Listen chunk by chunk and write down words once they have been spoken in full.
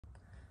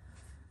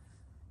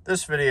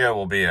This video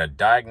will be a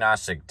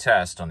diagnostic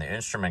test on the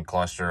instrument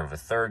cluster of a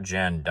 3rd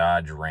gen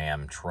Dodge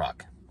Ram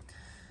truck.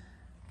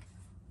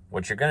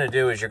 What you're going to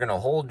do is you're going to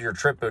hold your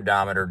trip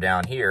odometer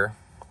down here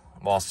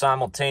while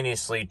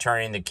simultaneously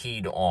turning the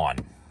key to on.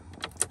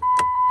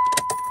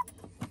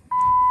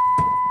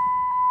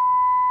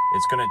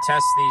 It's going to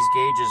test these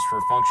gauges for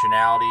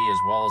functionality as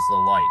well as the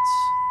lights.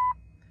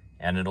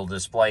 And it'll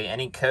display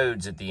any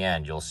codes at the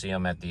end. You'll see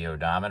them at the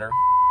odometer.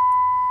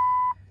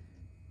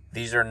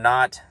 These are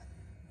not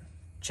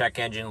check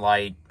engine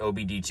light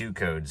OBD2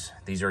 codes.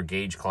 These are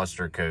gauge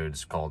cluster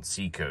codes called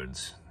C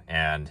codes.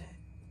 And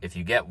if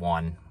you get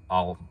one,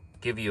 I'll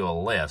give you a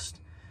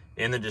list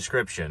in the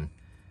description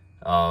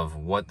of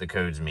what the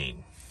codes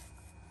mean.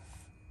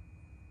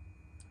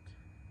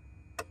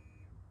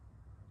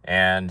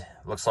 And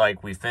looks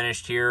like we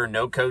finished here.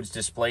 No codes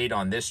displayed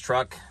on this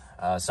truck.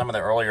 Some of the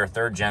earlier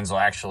 3rd gens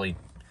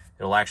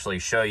it'll actually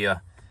show you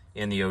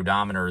in the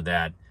odometer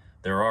that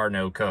there are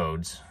no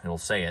codes. It'll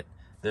say it.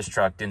 This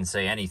truck didn't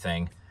say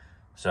anything,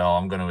 so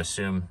I'm going to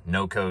assume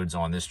no codes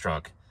on this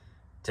truck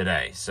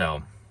today.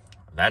 So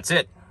that's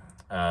it.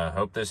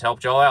 Hope this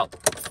helped y'all out.